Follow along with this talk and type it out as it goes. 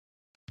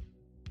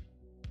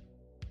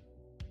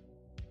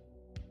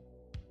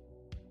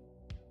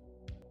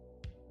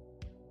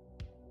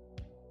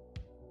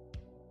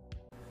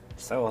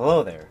So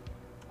hello there.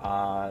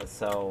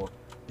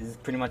 This is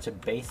pretty much a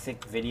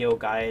basic video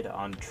guide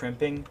on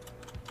trimping.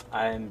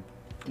 I'm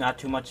not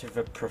too much of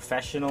a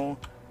professional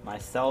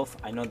myself.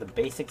 I know the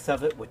basics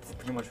of it, which is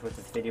pretty much what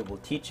this video will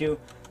teach you.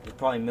 There's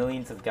probably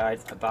millions of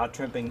guides about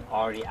trimping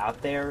already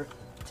out there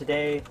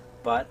today,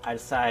 but I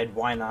decided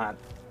why not.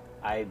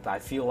 I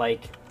feel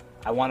like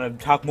I want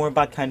to talk more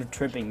about kind of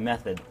trimping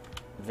method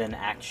than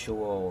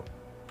actual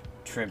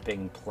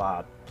trimping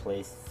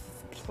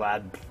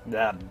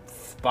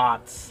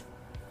spots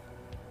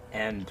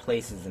and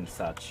places and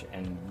such,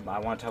 and I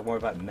want to talk more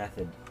about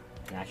method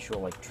and actual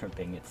like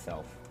trimping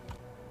itself.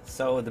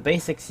 So the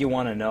basics you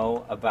want to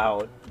know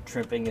about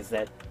trimping is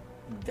that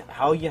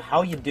how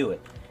you do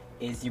it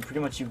is you pretty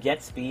much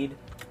get speed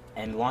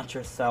and launch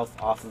yourself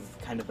off of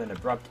kind of an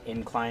abrupt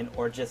incline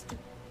or just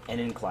an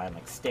incline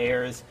like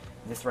stairs.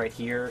 This right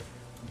here,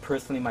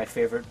 personally my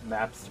favorite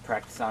maps to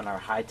practice on are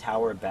High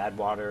Tower, Bad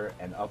Water,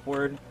 and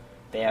Upward.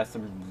 They have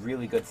some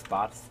really good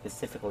spots,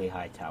 specifically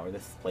High Tower.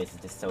 This place is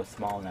just so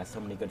small and has so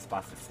many good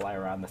spots to fly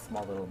around the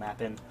small little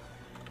map in.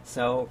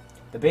 So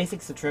the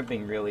basics of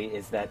trimping really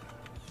is that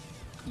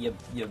you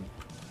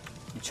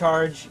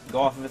charge, go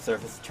off of a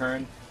surface, turn,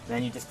 and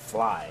then you just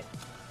fly.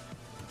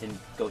 Didn't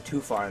go too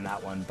far in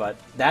that one, but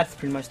that's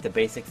pretty much the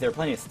basics. There are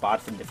plenty of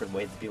spots and different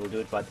ways that people do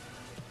it, but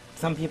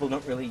some people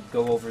don't really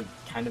go over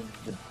kind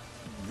of the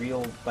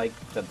real, like,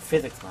 the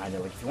physics behind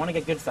it. Like, if you want to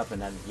get good stuff in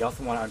that, you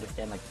also want to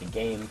understand, like, the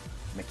game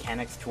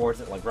mechanics towards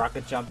it, like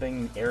rocket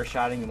jumping, air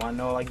shotting. You want to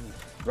know, like,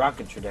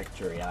 rocket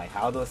trajectory, like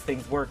how those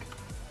things work.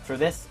 For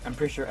this, I'm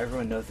pretty sure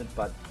everyone knows it,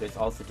 but there's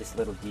also just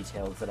little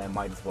details that I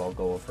might as well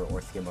go over or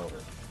skim over.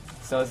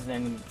 So as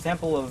an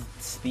example of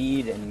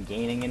speed and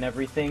gaining and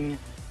everything,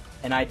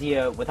 an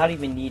idea without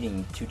even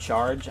needing to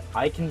charge,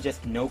 I can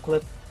just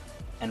no-clip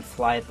and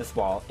fly at this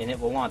wall, and it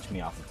will launch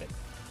me off of it.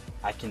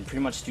 I can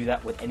pretty much do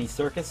that with any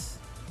surface.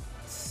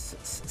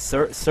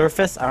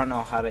 I don't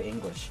know how to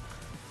English.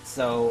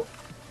 So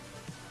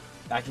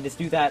I can just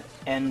do that,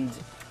 and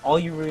all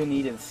you really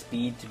need is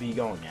speed to be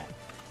going at.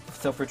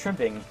 So for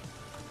trimping,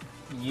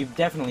 you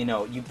definitely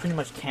know you pretty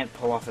much can't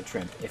pull off a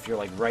trimp if you're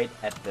like right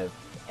at the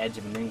edge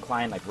of an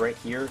incline, like right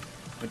here.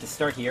 But to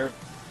start here,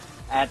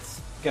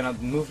 that's gonna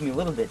move me a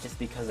little bit just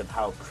because of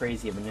how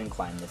crazy of an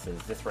incline this is.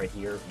 This right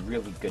here,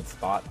 really good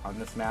spot on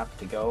this map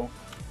to go.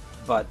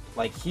 But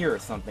like here or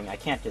something, I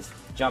can't just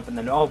jump and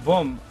then, oh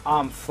boom,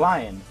 I'm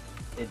flying.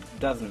 It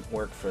doesn't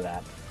work for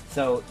that.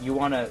 So you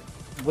want to,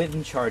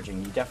 when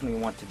charging, you definitely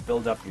want to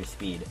build up your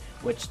speed,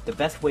 which the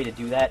best way to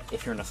do that,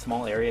 if you're in a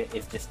small area,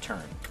 is just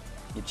turn.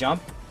 You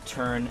jump,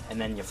 turn, and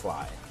then you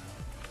fly.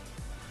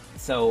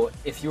 So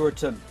if you were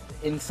to,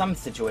 in some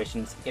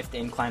situations, if the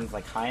incline is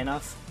like high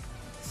enough,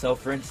 so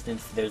for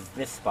instance, there's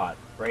this spot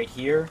right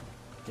here.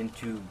 Didn't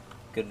too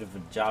good of a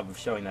job of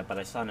showing that, but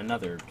I saw in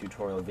another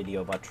tutorial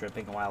video about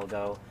tripping a while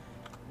ago.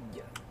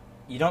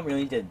 You don't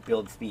really need to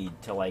build speed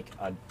to like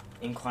an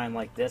incline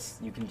like this.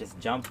 You can just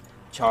jump,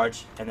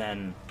 charge, and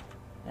then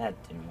that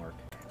didn't work.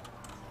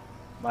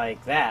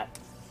 Like that,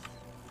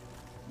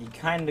 you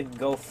kind of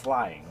go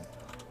flying,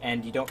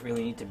 and you don't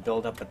really need to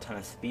build up a ton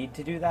of speed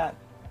to do that.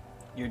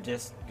 You're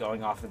just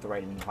going off of the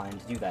right incline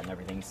to do that and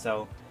everything.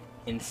 So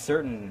in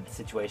certain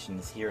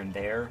situations here and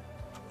there,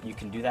 you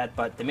can do that,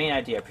 but the main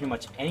idea, pretty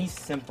much any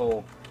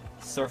simple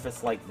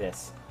surface like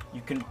this,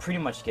 you can pretty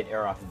much get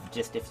air off of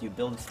just if you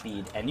build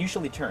speed, and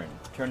usually turn.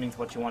 Turning is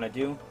what you want to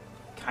do.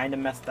 Kind of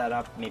mess that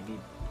up, maybe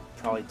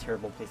probably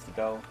terrible place to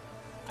go.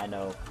 I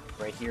know,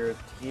 right here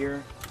to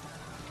here,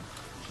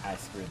 I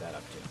screwed that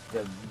up too.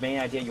 The main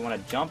idea, you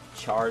want to jump,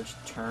 charge,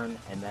 turn,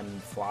 and then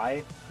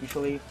fly,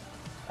 usually.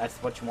 That's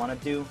what you want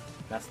to do.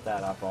 Mess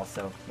that up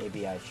also.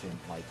 Maybe I shouldn't,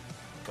 like,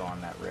 go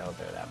on that rail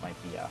there. That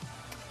might be a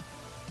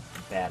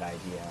bad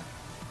idea.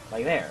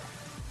 Like there.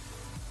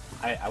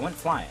 I went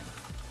flying.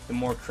 The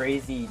more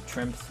crazy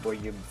trimps where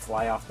you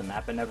fly off the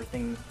map and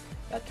everything,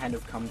 that kind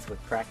of comes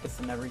with practice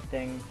and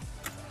everything.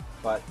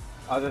 But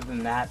other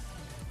than that,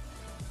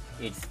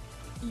 you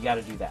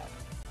gotta do that.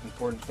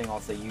 Important thing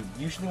also, you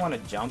usually want to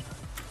jump.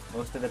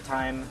 Most of the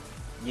time,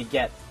 you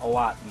get a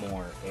lot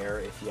more air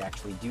if you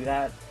actually do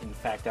that. In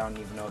fact, I don't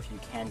even know if you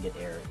can get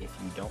air if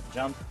you don't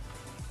jump.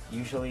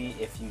 Usually,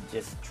 if you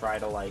just try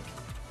to like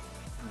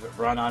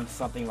run onto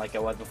something like I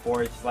was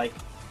before, it's like,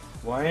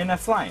 why ain't I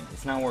flying?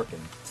 It's not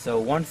working. So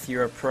once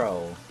you're a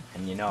pro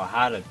and you know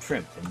how to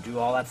trimp and do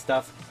all that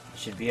stuff, you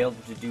should be able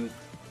to do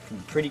some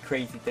pretty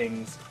crazy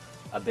things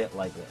a bit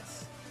like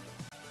this.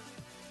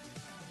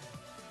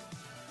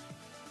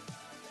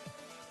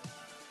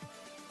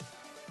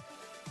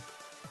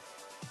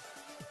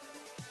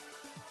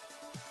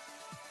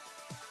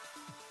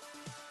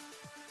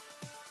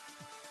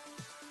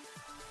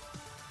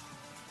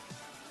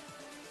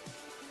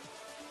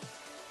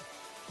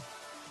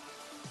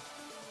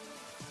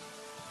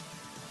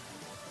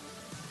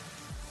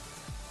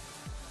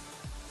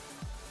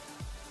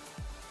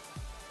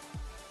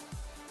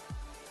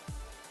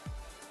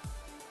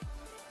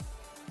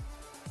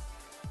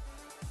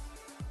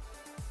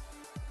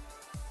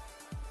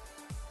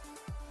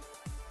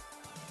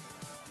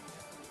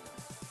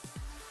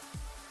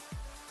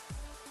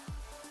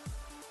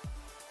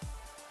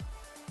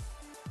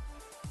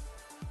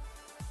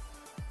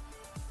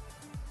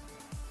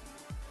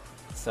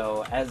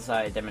 So as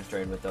I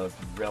demonstrated with those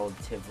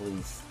relatively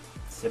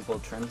simple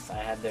trimps I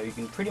had there, you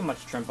can pretty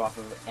much trimp off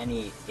of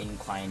any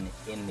incline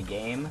in the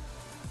game.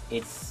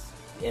 It's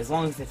as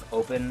long as it's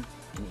open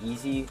and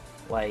easy,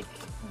 like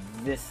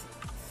this,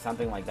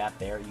 something like that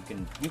there,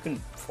 you can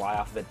fly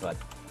off of it, but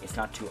it's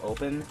not too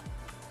open.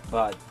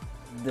 But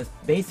the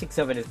basics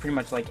of it is pretty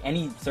much like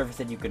any surface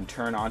that you can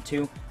turn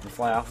onto and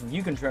fly off of,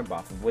 you can trimp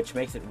off of, which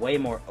makes it way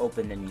more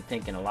open than you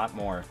think and a lot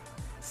more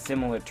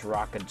similar to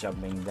rocket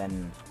jumping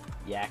than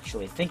you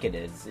actually think it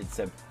is.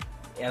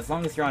 As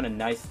long as you're on a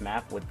nice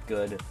map with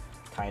good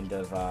kind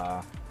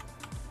of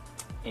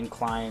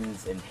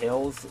inclines and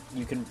hills,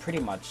 you can pretty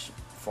much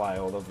fly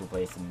all over the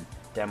place, and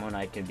Demo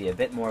Knight can be a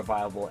bit more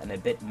viable and a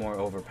bit more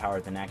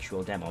overpowered than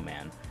actual Demo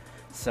Man.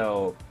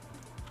 So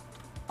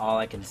all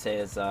I can say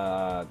is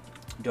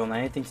don't let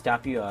anything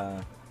stop you.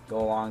 Go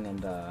along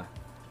and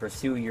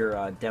pursue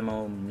your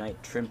Demo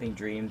Knight trimping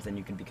dreams, and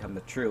you can become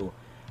the true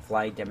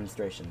flight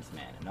demonstrations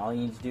man. And all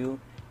you need to do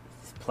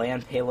is play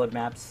on payload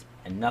maps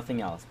and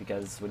nothing else,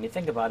 because when you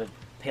think about it,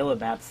 payload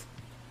maps,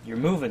 you're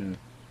moving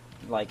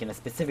like in a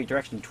specific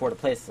direction toward a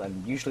place,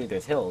 and usually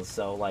there's hills.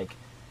 So like,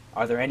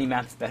 are there any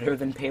maps better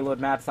than payload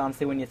maps,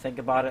 honestly, when you think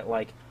about it?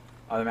 Like,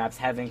 other maps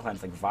have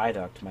inclines, like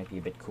Viaduct might be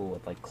a bit cool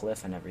with like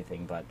cliff and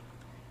everything, but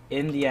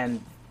in the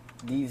end,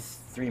 these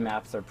three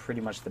maps are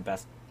pretty much the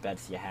best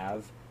bets you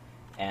have.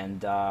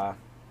 And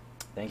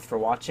thanks for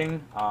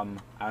watching. I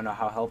don't know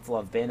how helpful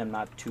I've been. I'm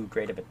not too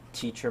great of a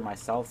teacher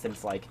myself,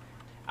 since like,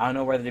 I don't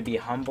know whether to be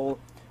humble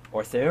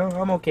or say, oh,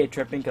 I'm okay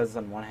tripping, because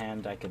on one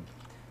hand I could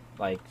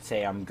like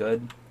say I'm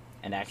good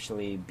and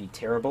actually be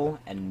terrible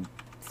and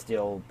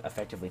still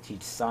effectively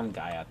teach some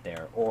guy out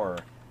there, or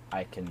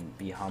I can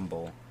be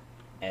humble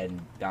and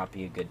not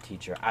be a good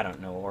teacher. I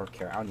don't know, or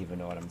care. I don't even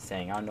know what I'm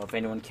saying. I don't know if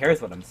anyone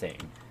cares what I'm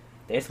saying.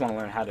 They just want to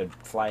learn how to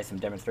fly some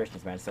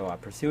demonstrations, man. So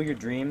pursue your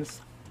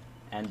dreams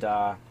and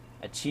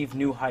achieve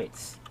new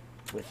heights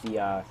with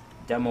the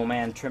Demo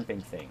Man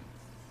trimping thing.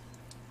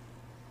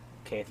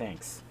 Okay,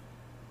 thanks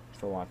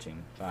for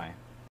watching. Bye.